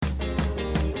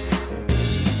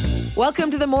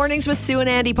Welcome to the Mornings with Sue and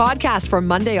Andy podcast for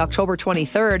Monday, October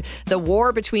 23rd. The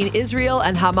war between Israel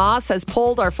and Hamas has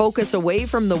pulled our focus away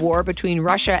from the war between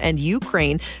Russia and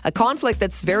Ukraine, a conflict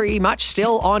that's very much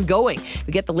still ongoing.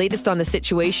 We get the latest on the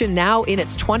situation now in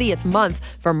its 20th month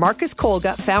from Marcus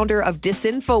Kolga, founder of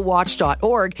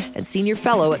disinfowatch.org and senior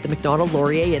fellow at the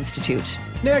Macdonald-Laurier Institute.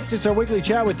 Next, it's our weekly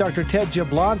chat with Dr. Ted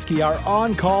Jablonski, our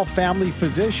on-call family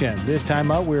physician. This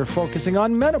time out, we're focusing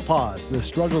on menopause, the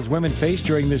struggles women face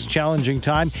during this challenging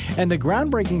time, and the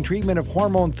groundbreaking treatment of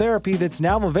hormone therapy that's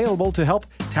now available to help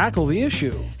tackle the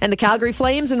issue. And the Calgary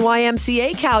Flames and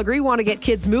YMCA Calgary want to get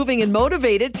kids moving and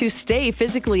motivated to stay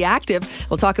physically active.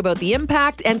 We'll talk about the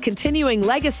impact and continuing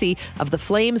legacy of the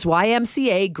Flames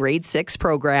YMCA Grade 6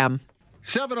 program.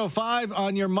 7:05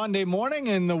 on your Monday morning,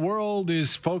 and the world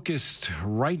is focused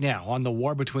right now on the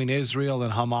war between Israel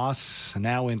and Hamas,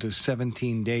 now into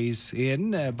 17 days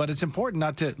in. But it's important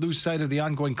not to lose sight of the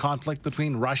ongoing conflict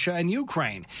between Russia and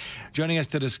Ukraine. Joining us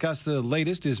to discuss the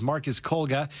latest is Marcus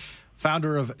Kolga,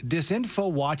 founder of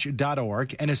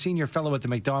disinfowatch.org and a senior fellow at the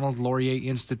Macdonald-Laurier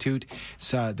Institute,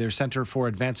 their Center for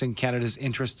Advancing Canada's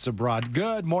Interests Abroad.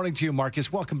 Good morning to you,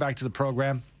 Marcus. Welcome back to the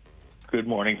program. Good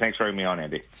morning. Thanks for having me on,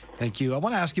 Andy. Thank you. I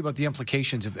want to ask you about the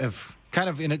implications of kind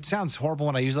of, and it sounds horrible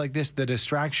when I use it like this, the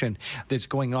distraction that's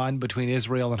going on between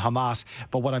Israel and Hamas.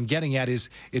 But what I'm getting at is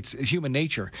it's human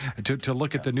nature to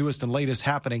look at the newest and latest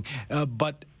happening.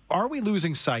 But are we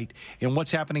losing sight in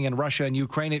what's happening in Russia and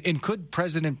Ukraine? And could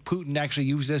President Putin actually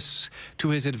use this to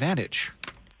his advantage?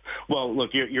 Well,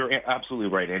 look, you're absolutely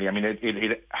right, Andy. I mean,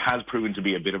 it has proven to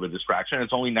be a bit of a distraction.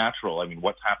 It's only natural. I mean,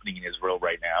 what's happening in Israel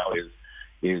right now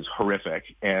is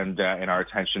horrific, and our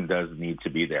attention does need to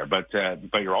be there. But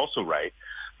you're also right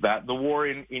that the war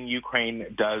in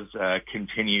Ukraine does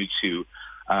continue to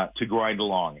grind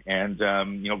along, and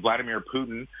Vladimir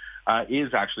Putin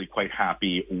is actually quite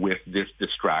happy with this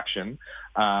distraction.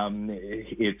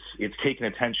 It's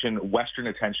taken Western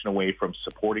attention away from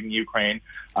supporting Ukraine.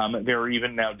 There are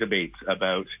even now debates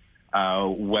about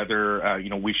whether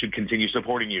we should continue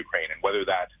supporting Ukraine and whether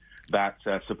that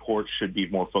support should be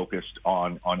more focused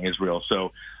on Israel.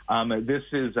 So this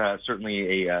is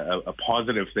certainly a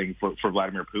positive thing for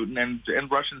Vladimir Putin,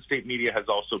 and Russian state media has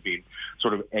also been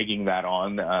sort of egging that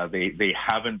on. They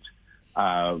haven't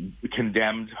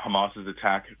condemned Hamas's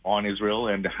attack on Israel,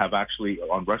 and have actually,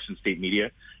 on Russian state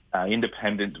media,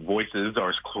 independent voices,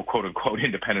 or quote-unquote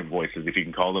independent voices, if you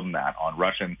can call them that, on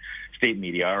Russian state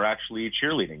media are actually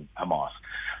cheerleading Hamas.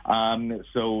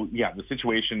 So, the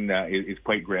situation is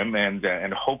quite grim,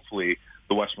 and hopefully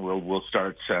the Western world will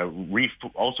start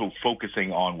also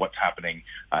focusing on what's happening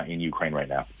in Ukraine right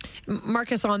now.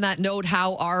 Marcus, on that note,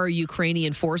 how are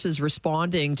Ukrainian forces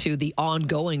responding to the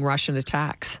ongoing Russian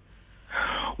attacks?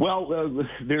 Well,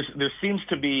 there seems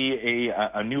to be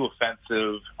a new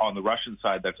offensive on the Russian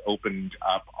side that's opened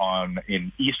up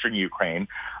in eastern Ukraine,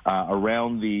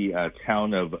 around the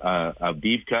town of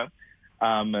Avdiivka.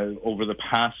 Over the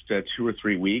past 2 or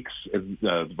 3 weeks,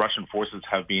 the Russian forces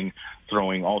have been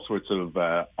throwing all sorts of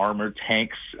armored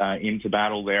tanks into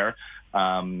battle there.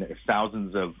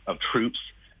 Thousands of troops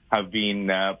have been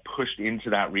pushed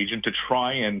into that region to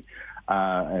try and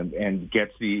get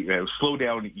the slow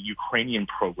down Ukrainian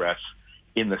progress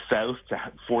in the south, to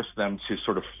force them to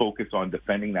sort of focus on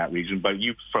defending that region. But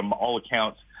from all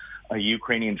accounts,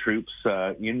 Ukrainian troops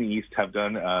in the east have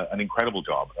done an incredible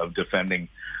job of defending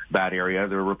that area.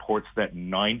 There are reports that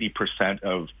 90%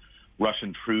 of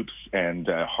Russian troops and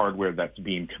hardware that's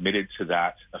being committed to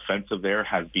that offensive there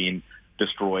has been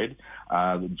destroyed.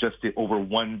 Just over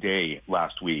one day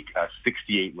last week,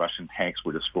 68 Russian tanks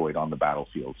were destroyed on the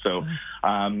battlefield. So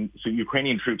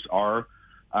Ukrainian troops are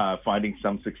finding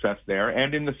some success there,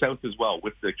 and in the south as well,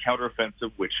 with the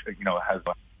counteroffensive, which has.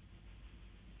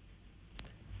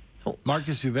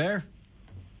 Marcus, you there?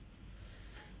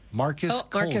 Marcus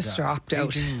Kolga. Marcus dropped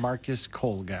out. Marcus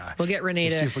Kolga. We'll get Renee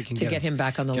to get him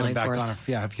back on the line for us. If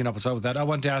you can help us out with that. I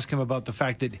wanted to ask him about the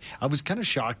fact that I was kind of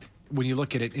shocked when you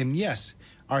look at it. And yes,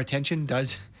 our attention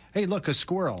does. Hey, look, a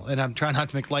squirrel. And I'm trying not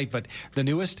to make light, but the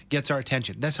newest gets our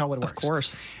attention. That's how it works. Of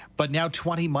course. But now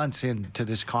 20 months into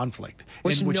this conflict.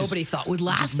 Which nobody thought would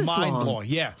last this long. Mind-blowing,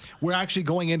 yeah. We're actually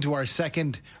going into our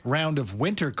second round of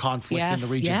winter conflict in the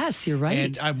region. Yes, you're right.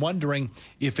 And I'm wondering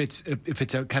if it's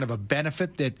a kind of a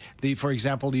benefit that, for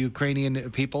example, the Ukrainian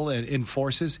people in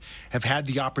forces have had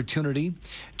the opportunity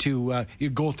to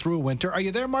go through a winter. Are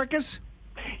you there, Marcus?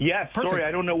 Yes, Perfect. sorry,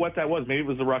 I don't know what that was. Maybe it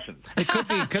was the Russians. It could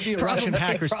be a Russian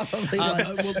hackers. Probably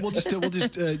was. We'll just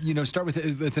start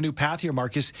with a new path here,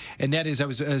 Marcus. And that is, I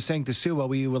was saying to Sue,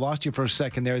 we lost you for a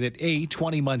second there, that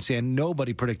 20 months in,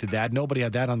 nobody predicted that. Nobody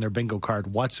had that on their bingo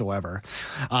card whatsoever.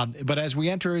 But as we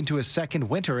enter into a second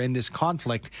winter in this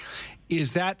conflict,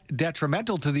 is that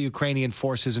detrimental to the Ukrainian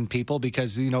forces and people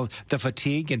because, the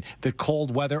fatigue and the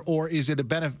cold weather, or is it a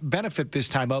benefit this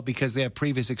time out because they have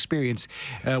previous experience,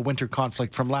 winter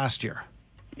conflict from last year?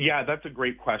 Yeah, that's a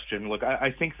great question. Look,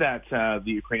 I think that the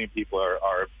Ukrainian people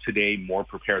are today more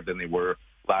prepared than they were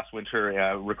last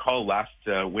winter. Recall last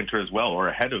winter as well, or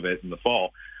ahead of it in the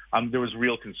fall, there was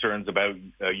real concerns about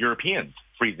Europeans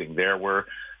freezing. There were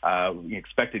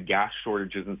expected gas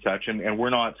shortages and such, and we're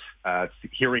not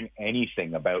hearing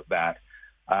anything about that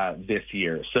this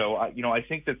year. So, I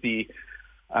think that the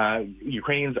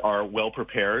Ukrainians are well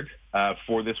prepared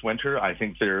for this winter. I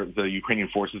think the Ukrainian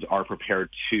forces are prepared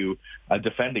to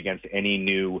defend against any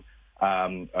new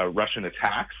Russian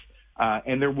attacks.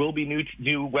 And there will be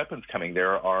new weapons coming.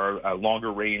 There are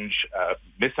longer range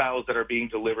missiles that are being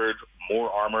delivered,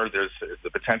 more armor. There's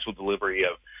the potential delivery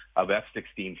of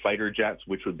F-16 fighter jets,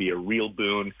 which would be a real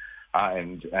boon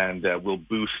and will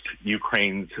boost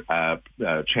Ukraine's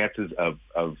chances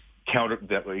of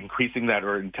increasing that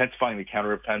or intensifying the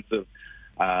counteroffensive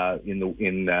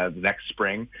in the next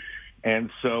spring.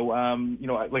 And so,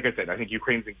 like I said, I think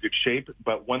Ukraine's in good shape.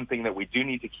 But one thing that we do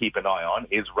need to keep an eye on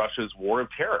is Russia's war of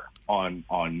terror on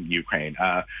Ukraine.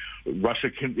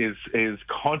 Russia is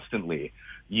constantly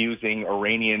using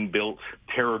Iranian-built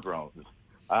terror drones.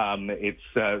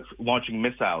 It's launching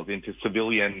missiles into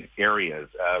civilian areas,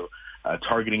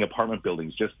 targeting apartment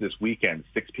buildings. Just this weekend,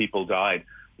 6 people died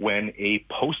when a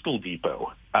postal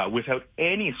depot, without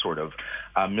any sort of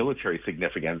military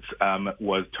significance,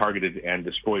 was targeted and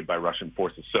destroyed by Russian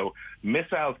forces. So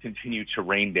missiles continue to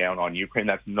rain down on Ukraine.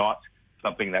 That's not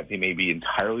something that they may be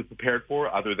entirely prepared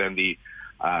for, other than the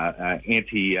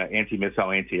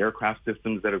anti-missile, anti-aircraft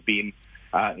systems that have been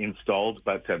installed.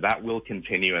 But that will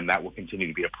continue, and that will continue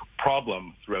to be a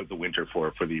problem throughout the winter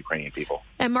for the Ukrainian people.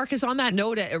 And Marcus, on that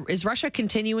note, is Russia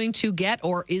continuing to get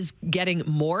or is getting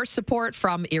more support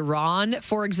from Iran,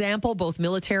 for example, both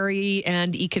military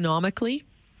and economically?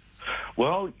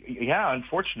 Well, yeah,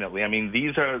 unfortunately. I mean,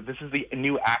 this is the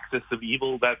new axis of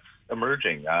evil that's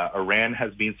emerging. Iran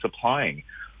has been supplying,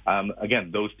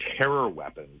 again, those terror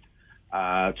weapons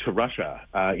to Russia.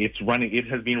 It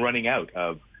has been running out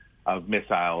of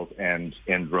missiles and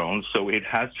drones, so it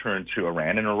has turned to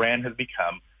Iran, and Iran has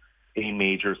become a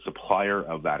major supplier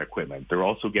of that equipment. They're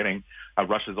also getting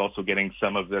Russia's also getting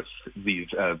some of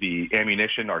the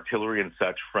ammunition, artillery, and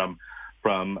such from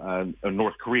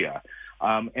North Korea.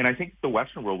 And I think the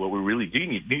Western world, what we really do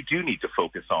need to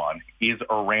focus on is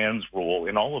Iran's role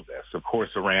in all of this. Of course,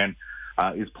 Iran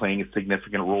is playing a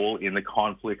significant role in the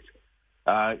conflict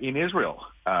in Israel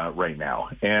right now.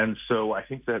 And so I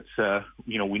think that,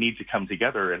 we need to come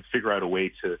together and figure out a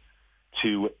way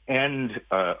to end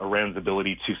Iran's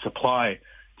ability to supply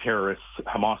terrorists,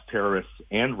 Hamas terrorists,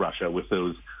 and Russia with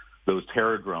those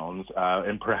terror drones,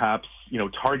 and perhaps,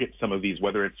 target some of these,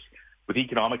 whether it's with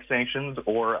economic sanctions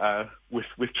or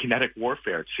with kinetic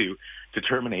warfare to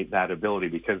terminate that ability,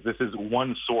 because this is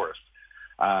one source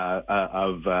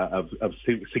of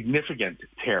significant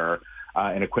terror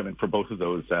and equipment for both of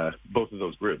those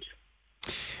groups.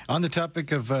 On the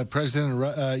topic of President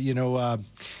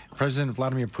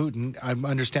Vladimir Putin, I'm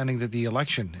understanding that the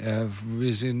election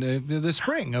is in the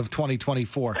spring of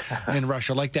 2024 in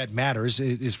Russia. Like, that matters.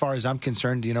 As far as I'm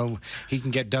concerned, he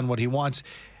can get done what he wants.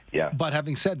 Yeah. But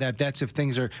having said that, that's if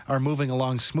things are moving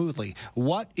along smoothly.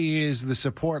 What is the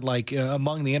support like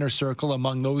among the inner circle,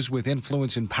 among those with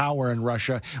influence and power in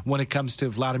Russia when it comes to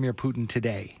Vladimir Putin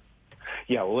today?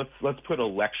 Yeah, well, let's put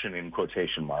election in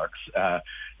quotation marks.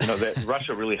 That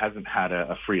Russia really hasn't had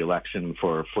a free election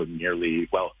for nearly,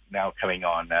 now coming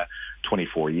on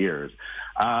 24 years.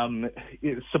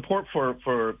 Support for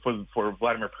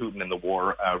Vladimir Putin in the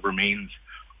war remains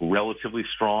relatively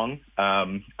strong.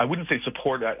 I wouldn't say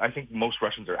support. I think most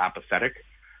Russians are apathetic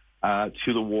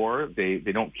to the war. They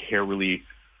don't care really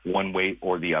one way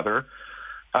or the other.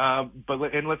 But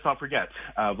let's not forget,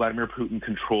 Vladimir Putin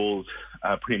controls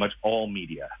pretty much all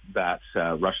media that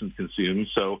Russians consume.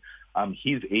 So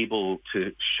he's able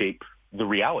to shape the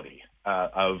reality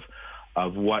of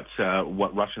what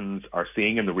Russians are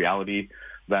seeing and the reality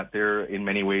that they're in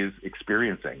many ways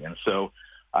experiencing. And so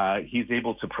he's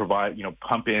able to provide,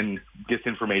 pump in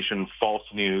disinformation, false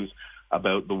news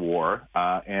about the war,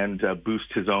 and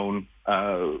boost his own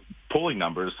polling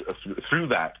numbers through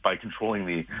that by controlling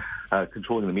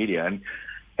the media. And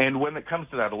And when it comes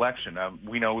to that election,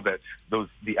 we know that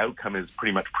the outcome is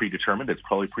pretty much predetermined. It's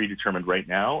probably predetermined right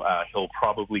now. He'll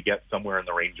probably get somewhere in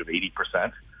the range of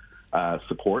 80%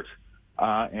 support,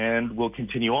 and will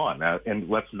continue on. And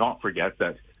let's not forget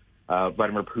that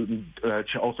Vladimir Putin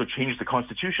also changed the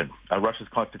constitution, Russia's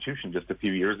constitution, just a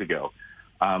few years ago,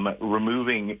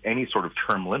 removing any sort of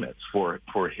term limits for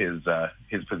his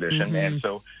position. Mm-hmm. And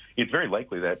so it's very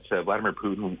likely that Vladimir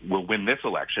Putin will win this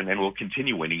election and will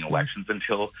continue winning elections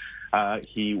until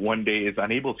he one day is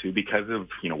unable to, because of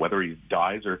whether he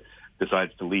dies or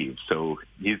decides to leave. So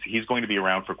he's going to be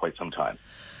around for quite some time.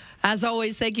 As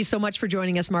always, thank you so much for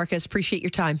joining us, Marcus. Appreciate your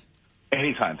time.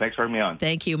 Anytime. Thanks for having me on.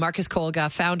 Thank you. Marcus Kolga,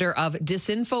 founder of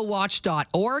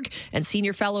disinfowatch.org and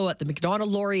senior fellow at the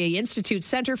Macdonald-Laurier Institute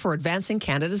Centre for Advancing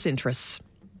Canada's Interests.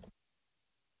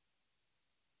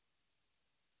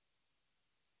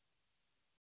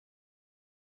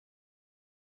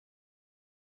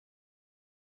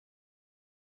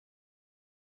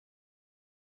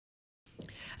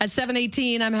 At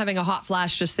 7:18, I'm having a hot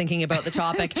flash just thinking about the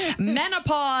topic.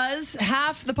 Menopause,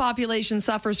 half the population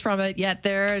suffers from it, yet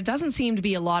there doesn't seem to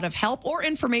be a lot of help or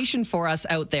information for us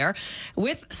out there.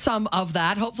 With some of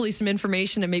that, hopefully some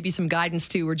information and maybe some guidance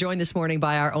too, we're joined this morning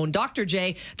by our own Dr.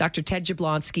 J, Dr. Ted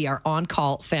Jablonski, our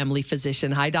on-call family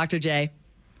physician. Hi, Dr. J.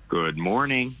 Good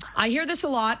morning. I hear this a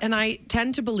lot, and I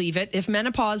tend to believe it. If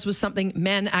menopause was something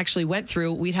men actually went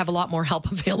through, we'd have a lot more help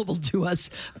available to us.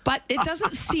 But it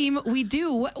doesn't seem we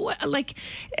do. Like,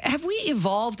 have we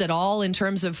evolved at all in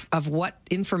terms of what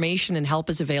information and help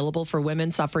is available for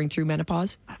women suffering through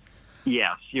menopause?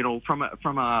 Yes. From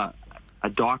a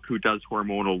doc who does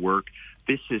hormonal work,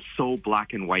 this is so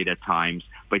black and white at times,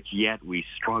 but yet we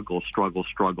struggle.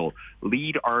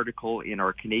 Lead article in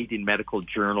our Canadian Medical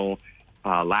Journal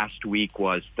last week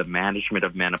was the management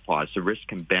of menopause, the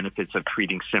risk and benefits of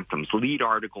treating symptoms. Lead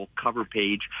article, cover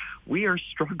page. We are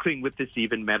struggling with this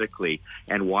even medically.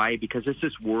 And why? Because this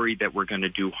is worried that we're going to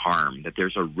do harm, that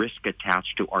there's a risk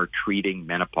attached to our treating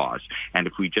menopause. And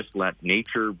if we just let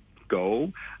nature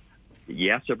go,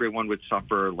 yes, everyone would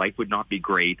suffer. Life would not be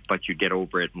great, but you get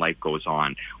over it and life goes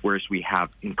on. Whereas we have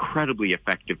incredibly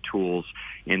effective tools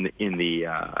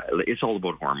it's all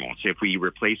about hormones. If we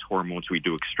replace hormones, we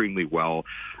do extremely well.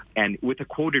 And with a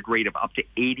quoted rate of up to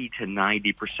 80 to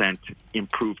 90%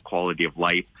 improved quality of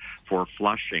life for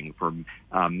flushing, for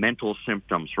mental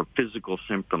symptoms, for physical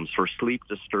symptoms, for sleep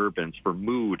disturbance, for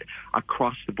mood,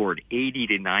 across the board, 80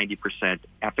 to 90%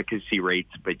 efficacy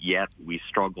rates, but yet we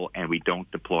struggle and we don't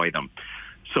deploy them.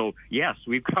 So, yes,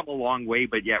 we've come a long way,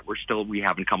 but yet we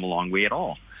haven't come a long way at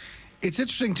all. It's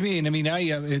interesting to me, and I mean,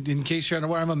 in case you're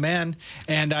unaware, I'm a man,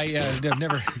 and I've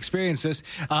never experienced this,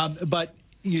 but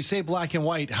you say black and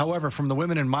white. However, from the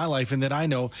women in my life and that I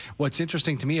know, what's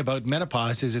interesting to me about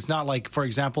menopause is it's not like, for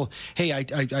example, hey,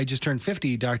 I just turned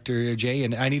 50, Dr. J,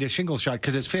 and I need a shingles shot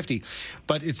because it's 50.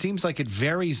 But it seems like it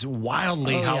varies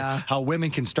wildly how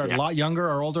women can start a lot younger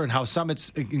or older, and how some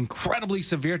it's incredibly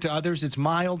severe, to others it's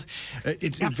mild.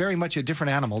 It's very much a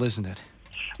different animal, isn't it?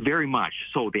 Very much.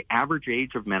 So the average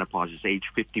age of menopause is age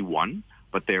 51.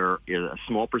 But there is a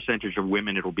small percentage of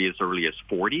women, it'll be as early as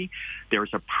 40. There's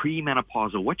a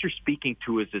premenopausal. What you're speaking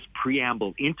to is this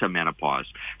preamble into menopause.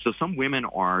 So some women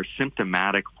are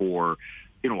symptomatic for,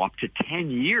 up to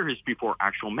 10 years before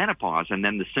actual menopause. And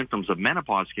then the symptoms of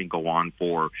menopause can go on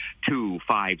for 2,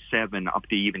 5, 7, up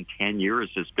to even 10 years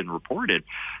has been reported.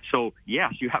 So,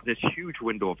 yes, you have this huge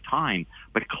window of time,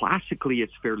 but classically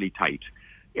it's fairly tight.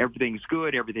 Everything's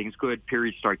good,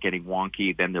 periods start getting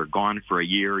wonky, then they're gone for a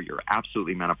year, you're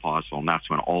absolutely menopausal, and that's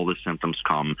when all the symptoms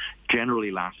come.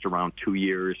 Generally last around 2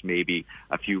 years, maybe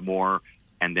a few more,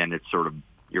 and then it's sort of,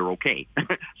 you're okay.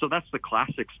 So that's the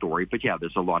classic story, but yeah,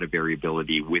 there's a lot of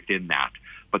variability within that.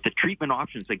 But the treatment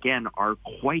options, again, are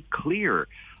quite clear.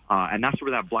 And that's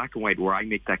where that black and white, where I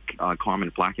make that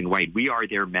comment, black and white. We are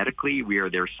there medically, we are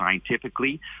there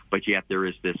scientifically, but yet there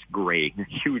is this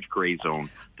huge gray zone,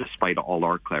 despite all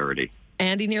our clarity.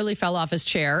 Andy nearly fell off his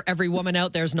chair. Every woman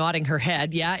out there is nodding her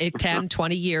head. Yeah, 10,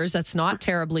 20 years. That's not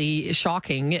terribly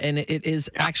shocking. And it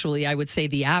is actually, I would say,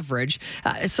 the average.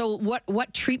 So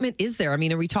what treatment is there? I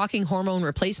mean, are we talking hormone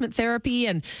replacement therapy?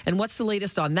 And what's the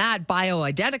latest on that?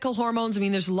 Bioidentical hormones? I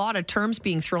mean, there's a lot of terms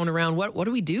being thrown around. What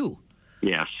do we do?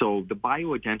 Yeah, so the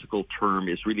bioidentical term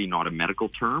is really not a medical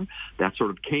term. That sort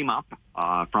of came up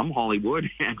from Hollywood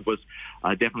and was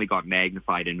definitely got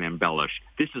magnified and embellished.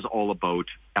 This is all about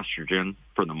estrogen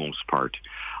for the most part.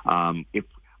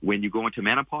 When you go into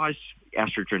menopause,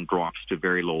 estrogen drops to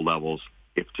very low levels,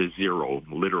 if to zero,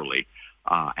 literally.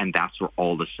 And that's where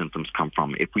all the symptoms come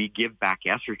from. If we give back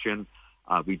estrogen,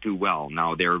 we do well.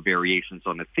 Now, there are variations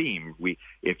on the theme.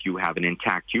 If you have an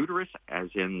intact uterus, as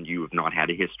in you have not had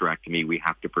a hysterectomy, we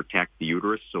have to protect the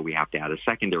uterus, so we have to add a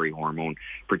secondary hormone,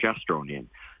 progesterone, in.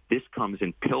 This comes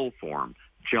in pill form,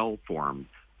 gel form,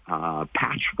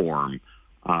 patch form.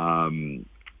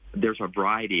 There's a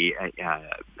variety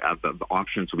of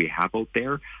options we have out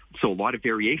there. So a lot of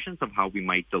variations of how we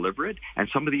might deliver it. And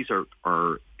some of these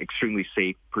are extremely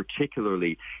safe,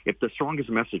 particularly if the strongest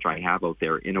message I have out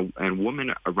there in a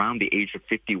woman around the age of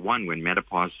 51, when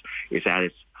menopause is at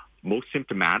its most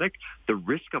symptomatic, the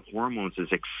risk of hormones is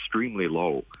extremely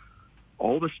low.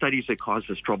 All the studies that cause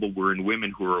this trouble were in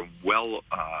women who are well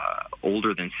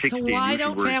older than 60. So why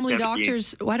don't family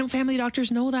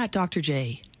doctors know that, Dr.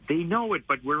 J? They know it,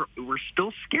 but we're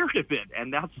still scared of it,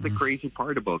 and that's the crazy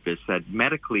part about this. That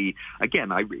medically, again,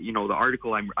 the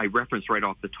article I referenced right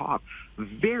off the top,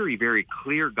 very, very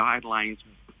clear guidelines.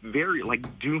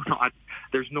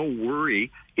 There's no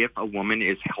worry if a woman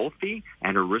is healthy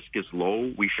and her risk is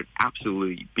low. We should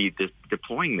absolutely be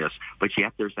deploying this, but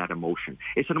yet there's that emotion.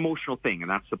 It's an emotional thing,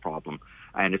 and that's the problem.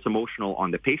 And it's emotional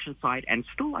on the patient side, and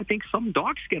still I think some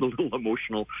docs get a little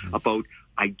emotional about,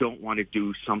 I don't want to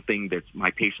do something that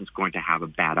my patient's going to have a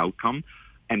bad outcome,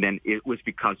 and then it was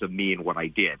because of me and what I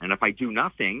did. And if I do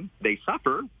nothing, they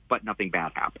suffer, but nothing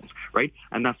bad happens, right?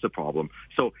 And that's the problem.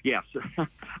 So, yes,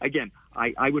 again,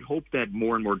 I would hope that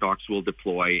more and more docs will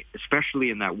deploy, especially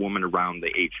in that woman around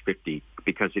the age 50,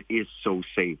 because it is so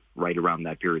safe right around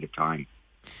that period of time.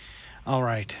 All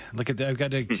right. Look at that. I've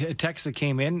got a text that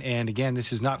came in, and again,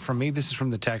 this is not from me. This is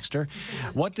from the texter.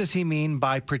 What does he mean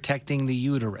by protecting the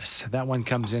uterus? That one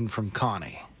comes in from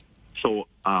Connie. So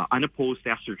unopposed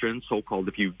estrogen, so-called,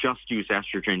 if you just use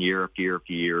estrogen year after year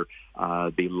after year,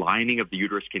 the lining of the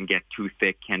uterus can get too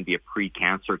thick, can be a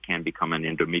pre-cancer, can become an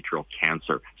endometrial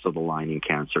cancer, so the lining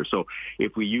cancer. So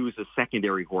if we use a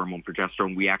secondary hormone,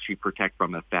 progesterone, we actually protect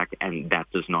from effect, and that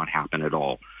does not happen at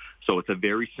all. So it's a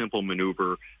very simple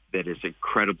maneuver that is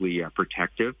incredibly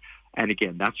protective. And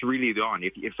again, that's really the on.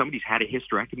 If somebody's had a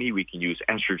hysterectomy, we can use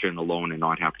estrogen alone and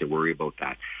not have to worry about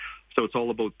that. So it's all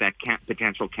about that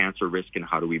potential cancer risk and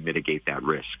how do we mitigate that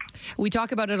risk. We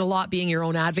talk about it a lot, being your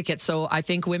own advocate. So I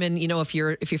think women, if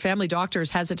your family doctor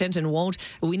is hesitant and won't,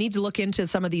 we need to look into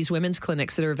some of these women's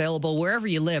clinics that are available wherever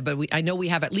you live. But I know we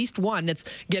have at least one that's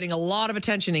getting a lot of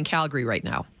attention in Calgary right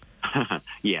now.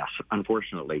 Yes,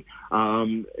 unfortunately.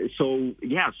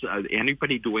 Yes,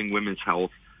 anybody doing women's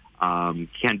health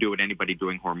can do it. Anybody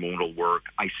doing hormonal work.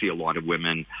 I see a lot of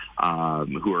women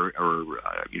who are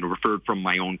referred from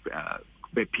my own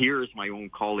peers, my own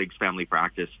colleagues, family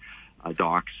practice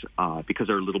docs, because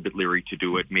they're a little bit leery to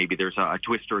do it. Maybe there's a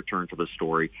twist or a turn to the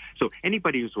story. So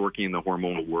anybody who's working in the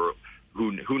hormonal world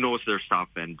who knows their stuff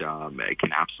and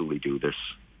can absolutely do this.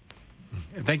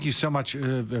 Thank you so much.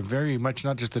 Very much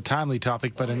not just a timely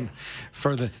topic, but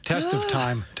for the test of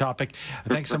time topic.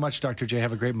 Thanks so much, Dr. J.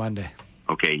 Have a great Monday.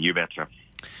 Okay, you betcha.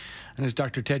 And it's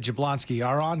Dr. Ted Jablonski,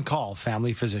 our on-call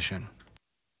family physician.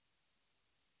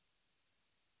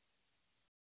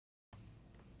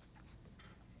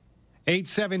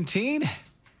 $8:17.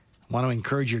 Want to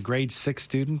encourage your grade 6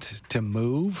 student to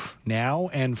move now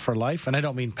and for life. And I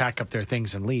don't mean pack up their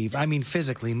things and leave. I mean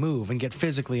physically move and get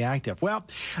physically active. Well,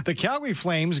 the Calgary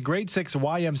Flames grade 6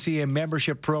 YMCA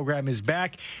membership program is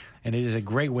back, and it is a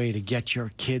great way to get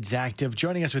your kids active.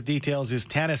 Joining us with details is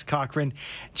Tanis Cochran,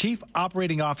 Chief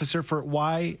Operating Officer for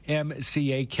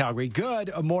YMCA Calgary.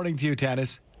 Good morning to you,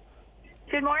 Tanis.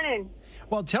 Good morning.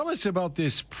 Well, tell us about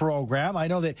this program. I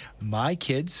know that my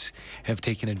kids have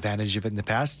taken advantage of it in the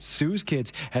past. Sue's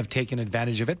kids have taken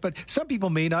advantage of it, but some people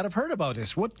may not have heard about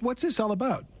this. What's this all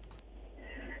about?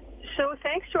 So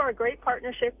thanks to our great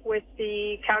partnership with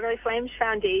the Calgary Flames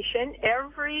Foundation,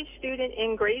 every student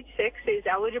in grade 6 is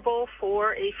eligible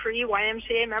for a free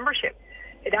YMCA membership.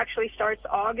 It actually starts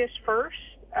August 1st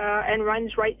and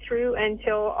runs right through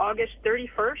until August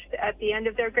 31st at the end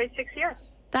of their grade 6 year.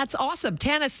 That's awesome.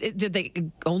 Tanis, did they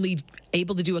only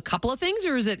able to do a couple of things,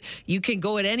 or is it you can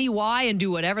go at any Y and do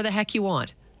whatever the heck you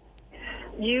want?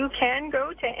 You can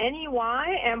go to any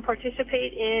Y and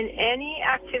participate in any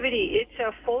activity. It's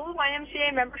a full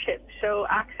YMCA membership, so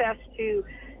access to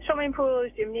swimming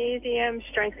pools, gymnasium,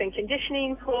 strength and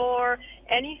conditioning floor,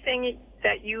 anything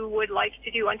that you would like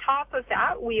to do. On top of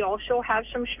that, we also have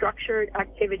some structured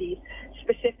activities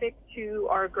specific to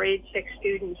our grade 6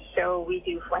 students. So we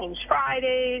do Flames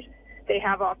Fridays. They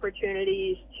have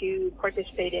opportunities to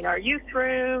participate in our youth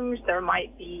rooms. There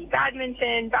might be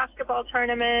badminton, basketball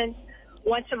tournaments.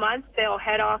 Once a month, they'll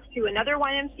head off to another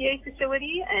YMCA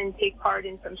facility and take part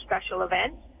in some special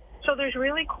events. So there's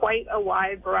really quite a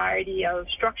wide variety of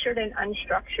structured and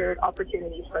unstructured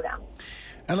opportunities for them.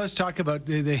 And let's talk about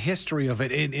the history of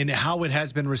it and how it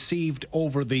has been received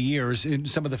over the years, and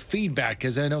some of the feedback,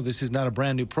 because I know this is not a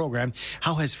brand new program.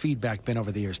 How has feedback been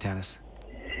over the years, Tanis?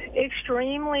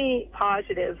 Extremely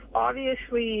positive.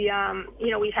 Obviously,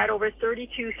 we've had over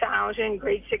 32,000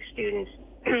 grade 6 students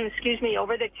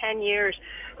over the 10 years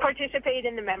participate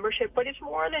in the membership, but it's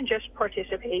more than just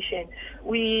participation.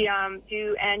 We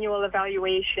do annual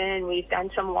evaluation. We've done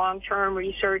some long-term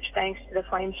research thanks to the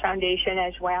Flames Foundation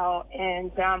as well,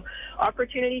 and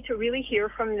opportunity to really hear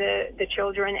from the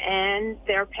children and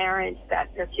their parents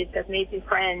that their kids have made new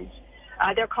friends.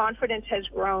 Their confidence has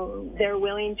grown. They're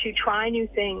willing to try new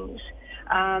things.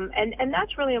 And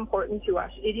that's really important to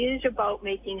us. It is about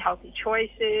making healthy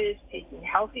choices, taking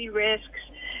healthy risks,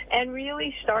 and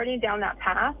really starting down that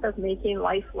path of making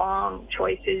lifelong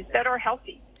choices that are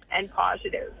healthy and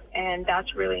positive, and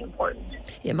that's really important.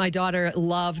 Yeah, my daughter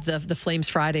loved the Flames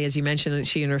Friday, as you mentioned, and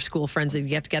she and her school friends, they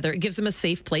get together. It gives them a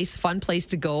safe place, fun place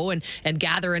to go and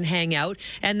gather and hang out.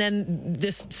 And then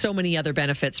there's so many other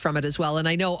benefits from it as well. And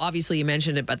I know, obviously, you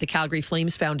mentioned it, but the Calgary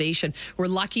Flames Foundation, we're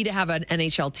lucky to have an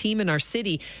NHL team in our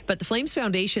city, but the Flames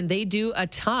Foundation, they do a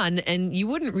ton, and you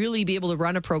wouldn't really be able to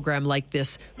run a program like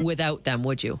this without them,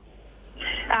 would you?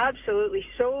 Absolutely.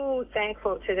 So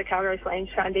thankful to the Calgary Flames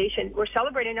Foundation. We're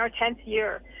celebrating our 10th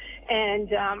year, and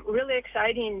really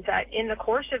exciting that in the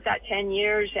course of that 10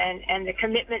 years and the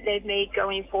commitment they've made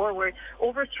going forward,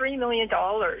 over $3 million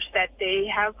that they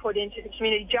have put into the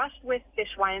community just with this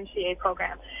YMCA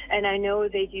program. And I know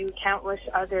they do countless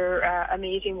other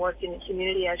amazing work in the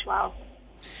community as well.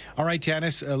 All right,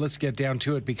 Tanis, let's get down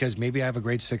to it, because maybe I have a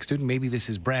grade 6 student. Maybe this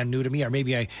is brand new to me, or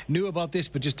maybe I knew about this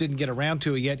but just didn't get around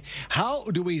to it yet. How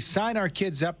do we sign our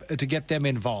kids up to get them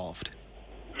involved?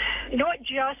 You know what?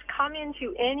 Just come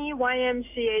into any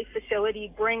YMCA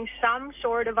facility, bring some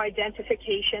sort of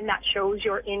identification that shows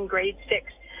you're in grade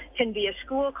 6. Can be a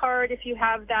school card if you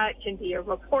have that, can be a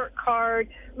report card,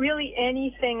 really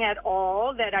anything at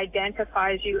all that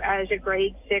identifies you as a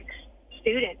grade 6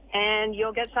 student, and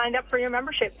you'll get signed up for your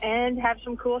membership and have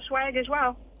some cool swag as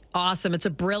well. Awesome. It's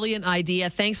a brilliant idea.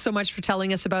 Thanks so much for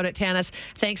telling us about it, Tanis.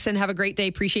 Thanks, and have a great day.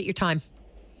 Appreciate your time.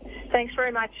 Thanks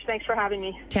very much. Thanks for having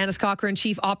me. Tanis Cochrane,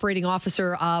 Chief Operating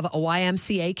Officer of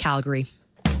YMCA Calgary.